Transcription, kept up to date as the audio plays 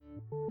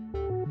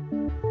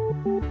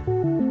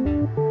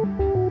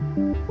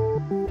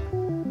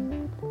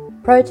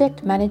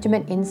Project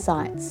Management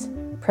Insights,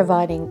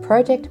 providing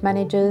project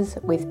managers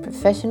with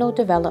professional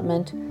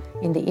development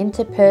in the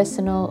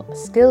interpersonal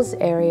skills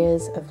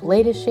areas of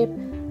leadership,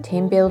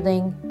 team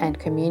building, and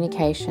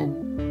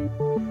communication.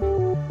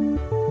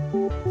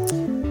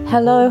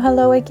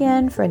 Hello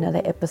again for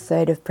another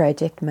episode of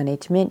Project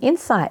Management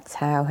Insights.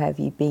 How have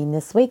you been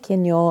this week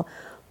in your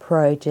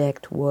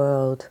project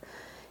world?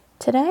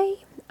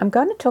 Today, I'm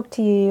going to talk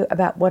to you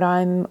about what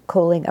I'm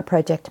calling a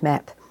project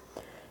map.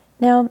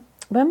 Now,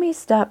 when we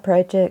start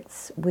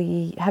projects,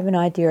 we have an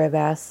idea of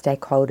our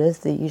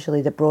stakeholders,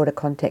 usually the broader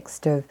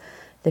context of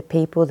the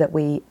people that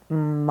we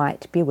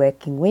might be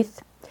working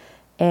with.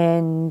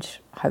 And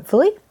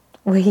hopefully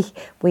we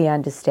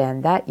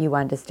understand that, you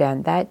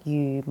understand that.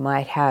 You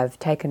might have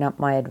taken up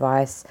my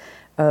advice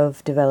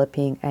of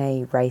developing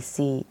a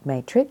RACI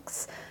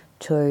matrix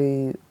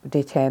to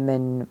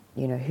determine,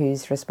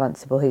 who's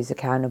responsible, who's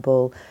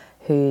accountable,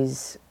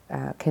 who's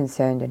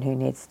concerned and who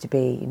needs to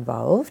be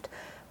involved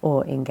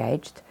or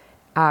engaged.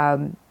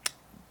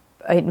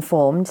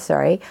 Informed,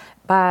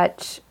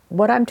 but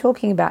what I'm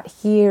talking about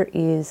here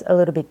is a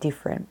little bit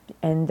different.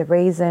 And the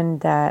reason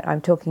that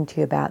I'm talking to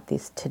you about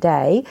this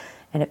today,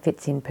 and it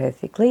fits in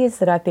perfectly, is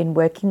that I've been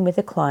working with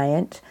a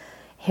client,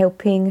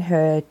 helping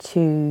her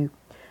to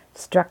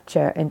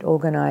structure and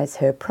organise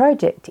her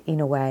project in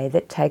a way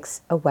that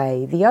takes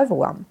away the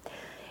overwhelm.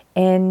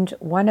 And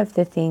one of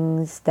the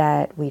things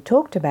that we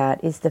talked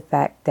about is the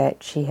fact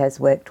that she has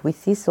worked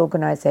with this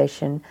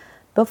organisation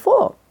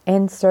before.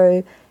 And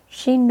so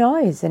she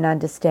knows and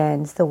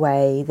understands the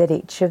way that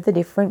each of the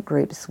different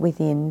groups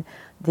within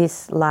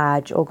this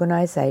large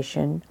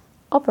organisation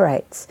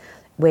operates,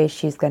 where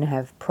she's going to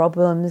have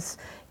problems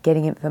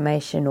getting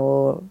information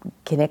or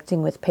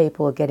connecting with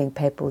people or getting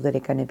people that are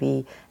going to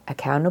be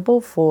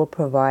accountable for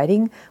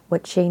providing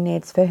what she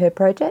needs for her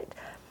project.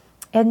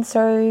 And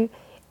so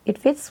it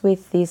fits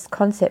with this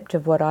concept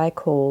of what I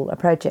call a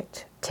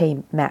project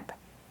team map.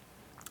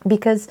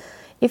 Because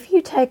if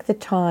you take the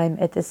time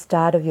at the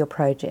start of your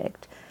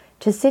project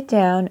to sit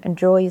down and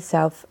draw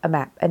yourself a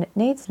map, and it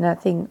needs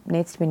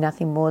to be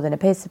nothing more than a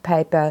piece of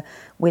paper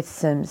with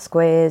some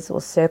squares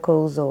or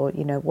circles or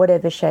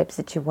whatever shapes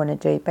that you want to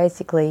do.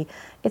 Basically,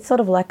 it's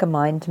sort of like a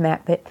mind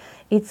map.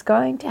 It's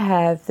going to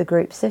have the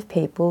groups of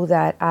people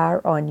that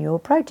are on your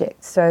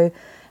project. So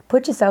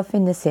put yourself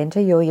in the center.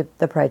 You're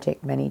the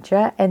project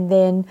manager, and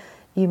then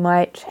you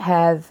might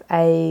have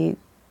a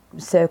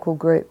circle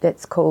group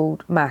that's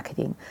called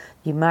marketing.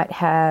 You might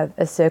have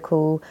a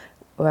circle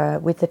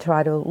with the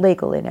title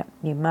legal in it.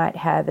 You might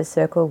have a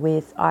circle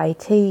with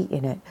IT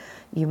in it.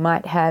 You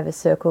might have a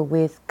circle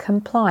with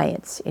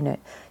compliance in it.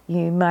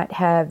 You might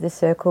have the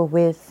circle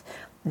with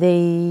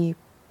the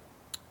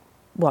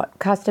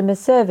customer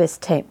service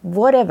team,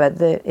 whatever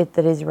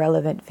that is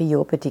relevant for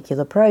your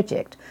particular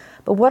project.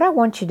 But what I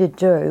want you to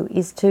do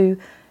is to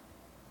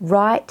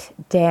write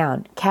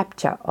down,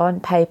 capture on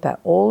paper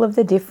all of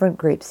the different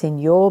groups in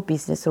your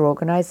business or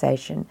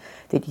organisation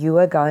that you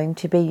are going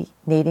to be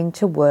needing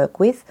to work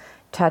with,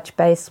 touch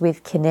base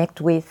with,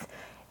 connect with,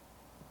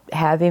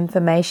 have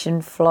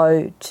information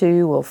flow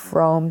to or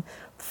from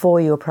for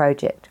your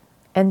project.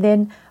 And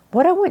then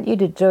what I want you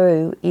to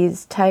do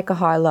is take a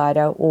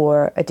highlighter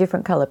or a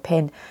different colour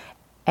pen,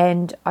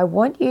 and I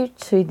want you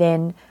to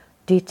then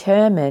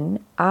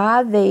determine,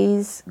 are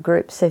these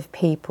groups of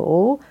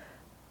people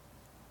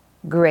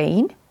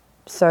green,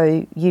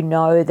 so you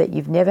know that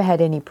you've never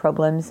had any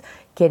problems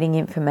getting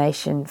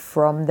information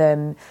from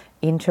them,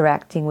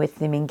 interacting with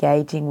them,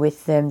 engaging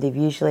with them. They've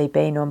usually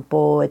been on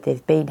board,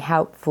 they've been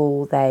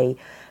helpful, they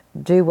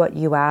do what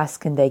you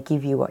ask and they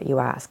give you what you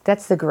ask.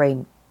 That's the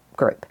green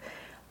group.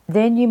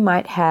 Then you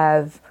might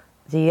have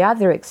the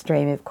other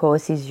extreme, of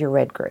course, is your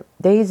red group.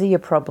 These are your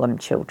problem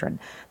children.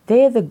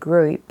 They're the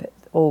group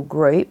or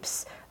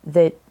groups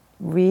that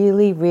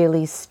really,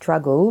 really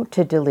struggle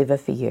to deliver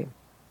for you.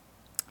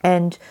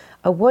 And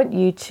I want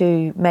you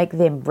to make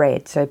them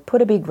red. So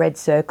put a big red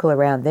circle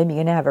around them. You're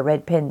going to have a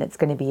red pen, that's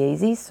going to be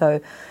easy.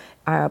 So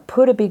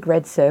put a big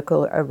red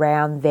circle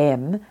around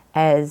them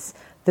as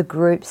the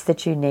groups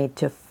that you need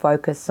to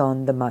focus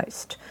on the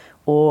most,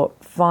 or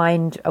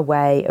find a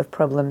way of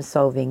problem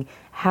solving,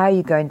 how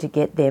you're going to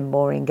get them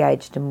more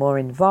engaged and more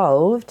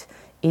involved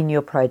in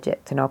your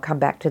project. And I'll come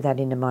back to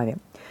that in a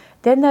moment.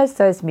 Then there's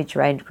those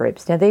mid-range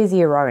groups. Now, these are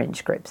your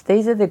orange groups.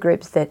 These are the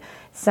groups that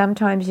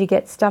sometimes you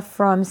get stuff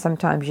from,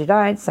 sometimes you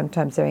don't,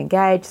 sometimes they're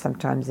engaged,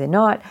 sometimes they're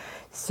not.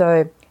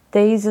 So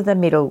these are the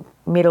middle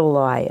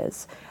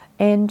liars.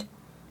 And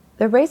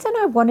the reason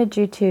I wanted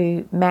you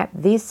to map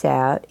this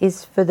out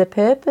is for the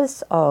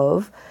purpose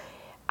of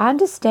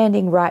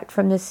understanding right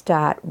from the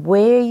start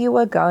where you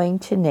are going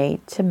to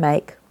need to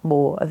make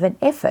more of an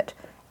effort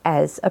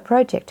as a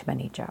project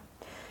manager.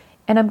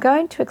 And I'm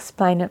going to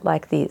explain it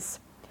like this.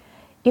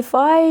 If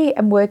I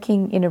am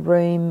working in a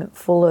room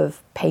full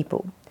of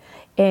people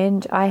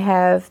and I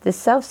have the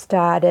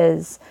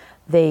self-starters,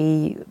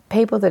 the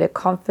people that are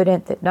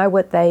confident, that know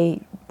what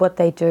they what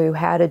they do,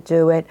 how to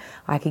do it.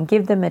 I can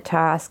give them a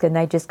task and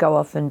they just go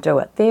off and do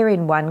it. They're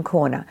in one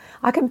corner.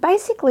 I can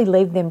basically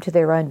leave them to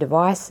their own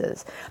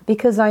devices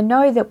because I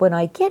know that when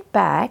I get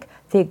back,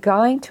 they're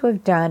going to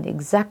have done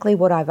exactly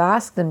what I've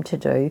asked them to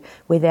do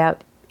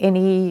without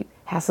any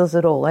hassles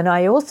at all. And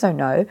I also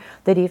know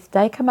that if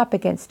they come up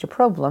against a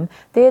problem,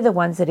 they're the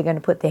ones that are going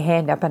to put their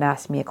hand up and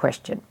ask me a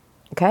question.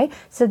 Okay,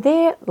 so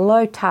they're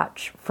low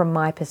touch from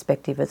my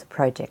perspective as a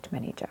project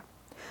manager.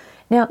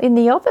 Now, in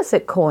the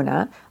opposite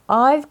corner,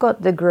 I've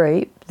got the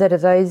group that are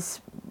those,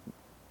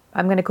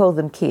 I'm going to call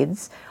them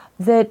kids,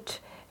 that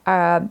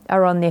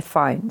are on their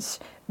phones.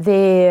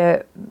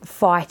 They're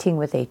fighting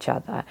with each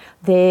other.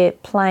 They're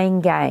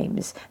playing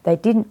games. They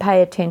didn't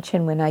pay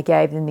attention when I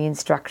gave them the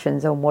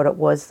instructions on what it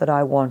was that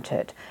I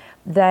wanted.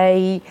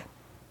 They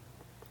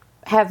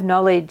have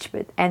knowledge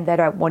and they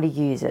don't want to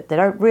use it. They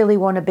don't really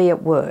want to be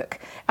at work.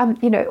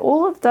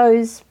 All of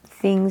those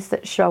things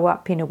that show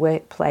up in a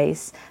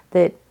workplace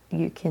that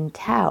you can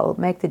tell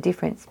make the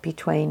difference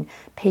between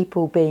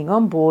people being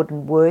on board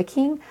and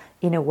working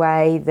in a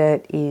way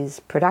that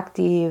is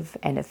productive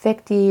and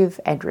effective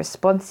and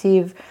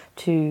responsive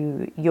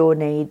to your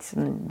needs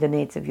and the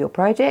needs of your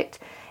project,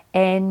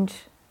 and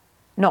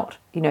not,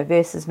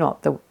 versus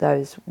not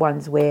those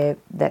ones where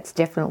that's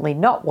definitely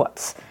not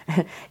what's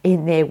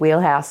in their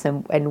wheelhouse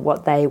and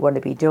what they want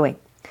to be doing.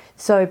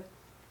 So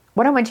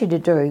what I want you to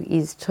do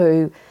is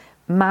to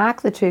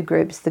mark the two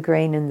groups, the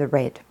green and the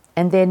red,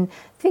 and then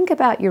think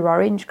about your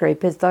orange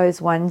group as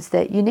those ones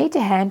that you need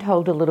to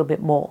handhold a little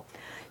bit more.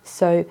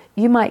 So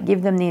you might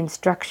give them the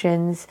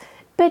instructions,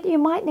 but you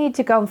might need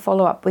to go and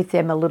follow up with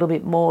them a little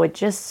bit more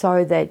just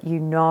so that you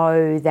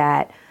know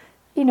that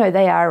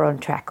they are on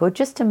track, or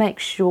just to make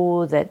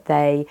sure that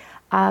they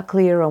are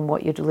clear on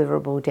what your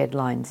deliverable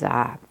deadlines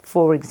are,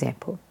 for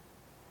example.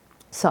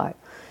 So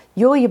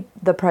you're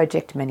the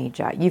project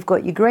manager. You've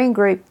got your green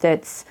group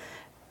that's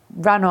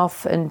run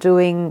off and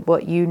doing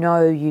what you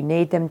know you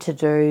need them to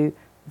do,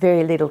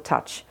 very little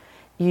touch.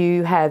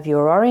 You have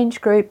your orange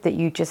group that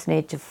you just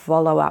need to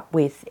follow up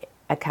with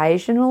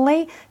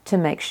occasionally to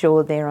make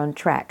sure they're on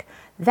track.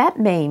 That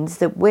means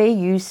that where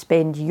you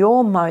spend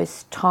your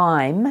most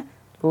time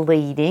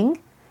leading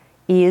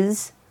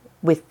is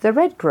with the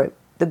red group,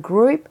 the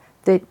group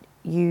that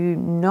you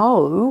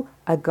know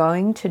are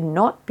going to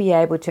not be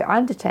able to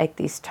undertake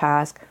this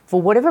task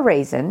for whatever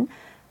reason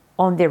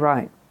on their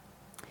own.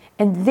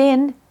 And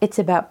then it's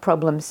about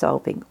problem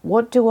solving.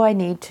 What do I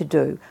need to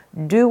do?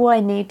 Do I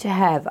need to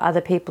have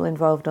other people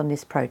involved on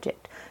this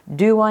project?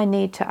 Do I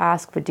need to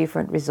ask for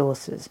different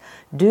resources?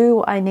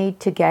 Do I need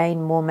to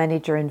gain more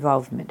manager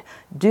involvement?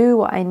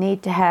 Do I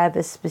need to have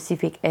a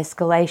specific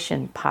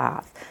escalation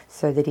path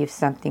so that if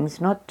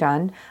something's not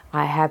done,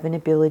 I have an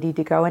ability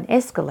to go and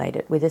escalate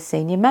it with a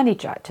senior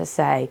manager to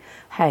say,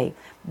 hey,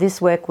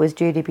 this work was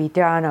due to be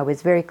done, I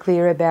was very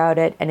clear about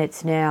it, and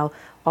it's now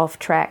off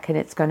track and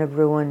it's going to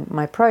ruin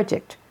my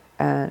project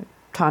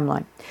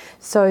timeline.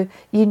 So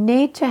you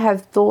need to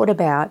have thought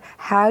about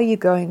how you're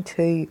going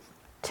to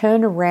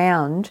turn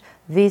around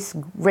this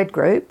red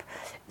group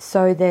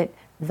so that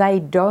they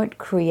don't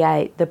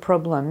create the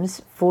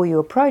problems for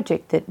your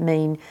project that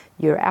mean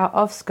you're out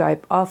off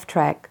scope, off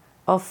track,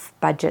 off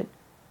budget,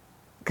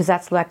 because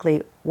that's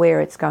likely where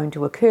it's going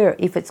to occur,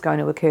 if it's going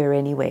to occur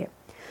anywhere.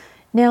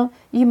 Now,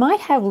 you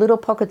might have little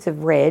pockets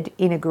of red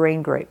in a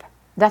green group.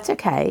 That's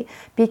okay,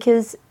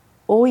 because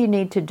all you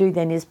need to do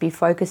then is be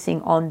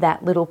focusing on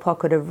that little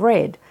pocket of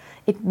red.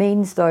 It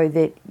means, though,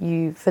 that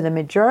you, for the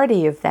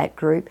majority of that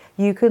group,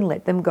 you can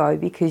let them go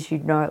because you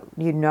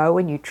know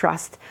and you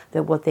trust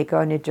that what they're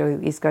going to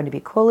do is going to be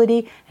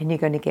quality and you're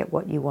going to get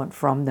what you want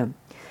from them.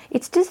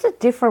 It's just a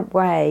different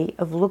way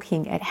of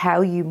looking at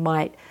how you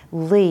might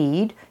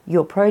lead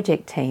your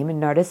project team. And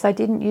notice I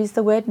didn't use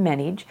the word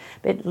manage,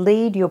 but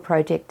lead your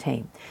project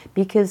team.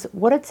 Because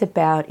what it's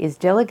about is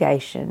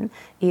delegation.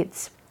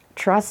 It's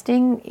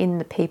trusting in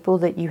the people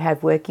that you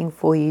have working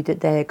for you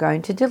that they are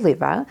going to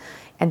deliver.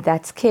 And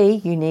that's key.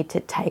 You need to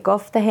take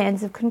off the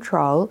hands of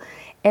control.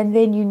 And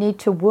then you need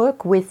to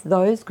work with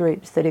those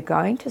groups that are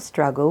going to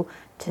struggle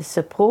to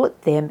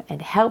support them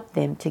and help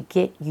them to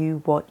get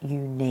you what you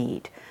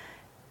need.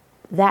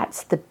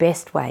 That's the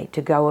best way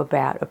to go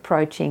about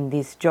approaching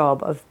this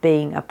job of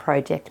being a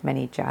project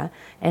manager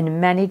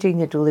and managing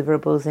the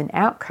deliverables and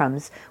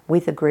outcomes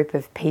with a group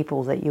of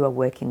people that you are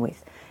working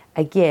with.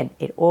 Again,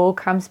 it all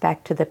comes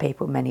back to the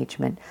people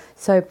management.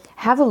 So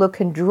have a look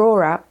and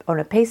draw up on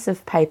a piece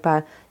of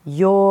paper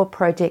your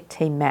project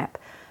team map.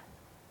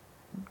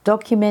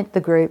 Document the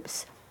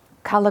groups,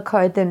 color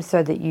code them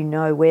so that you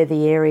know where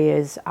the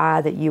areas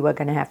are that you are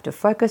going to have to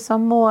focus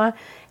on more.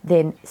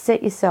 Then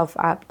set yourself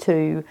up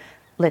to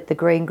let the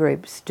green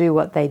groups do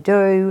what they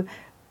do.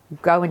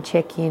 Go and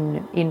check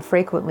in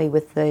infrequently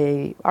with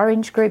the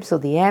orange groups or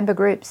the amber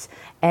groups,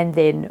 and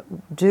then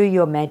do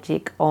your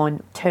magic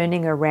on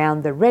turning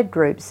around the red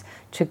groups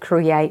to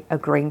create a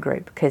green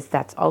group, because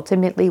that's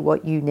ultimately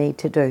what you need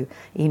to do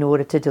in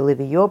order to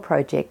deliver your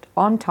project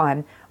on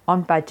time,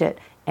 on budget,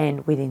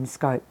 and within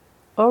scope.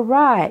 All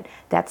right,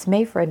 that's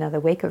me for another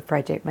week of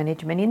Project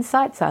Management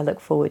Insights. I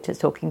look forward to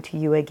talking to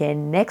you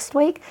again next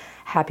week.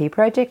 Happy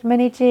project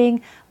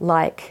managing.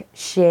 Like,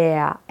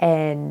 share,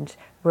 and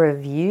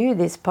review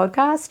this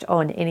podcast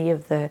on any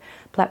of the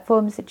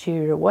platforms that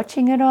you're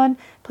watching it on.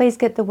 Please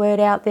get the word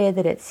out there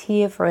that it's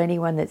here for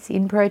anyone that's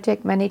in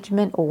project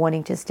management or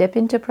wanting to step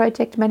into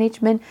project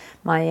management.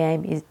 My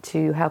aim is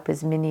to help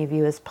as many of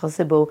you as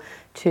possible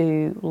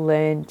to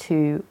learn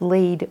to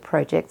lead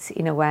projects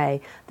in a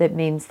way that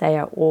means they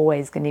are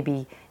always going to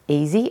be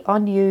easy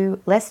on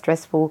you, less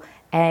stressful,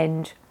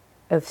 and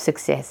of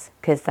success,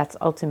 because that's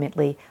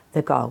ultimately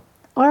the goal.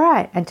 All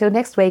right, until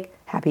next week,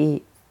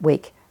 happy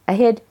week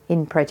ahead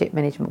in project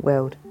management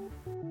world.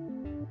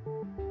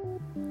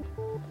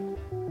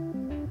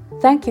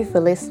 Thank you for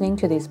listening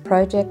to this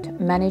Project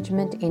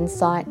Management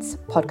Insights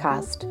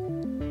podcast.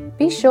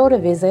 Be sure to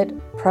visit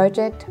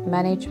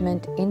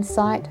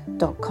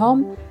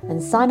projectmanagementinsight.com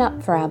and sign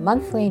up for our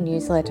monthly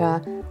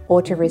newsletter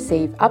or to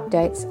receive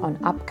updates on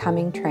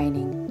upcoming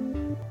training.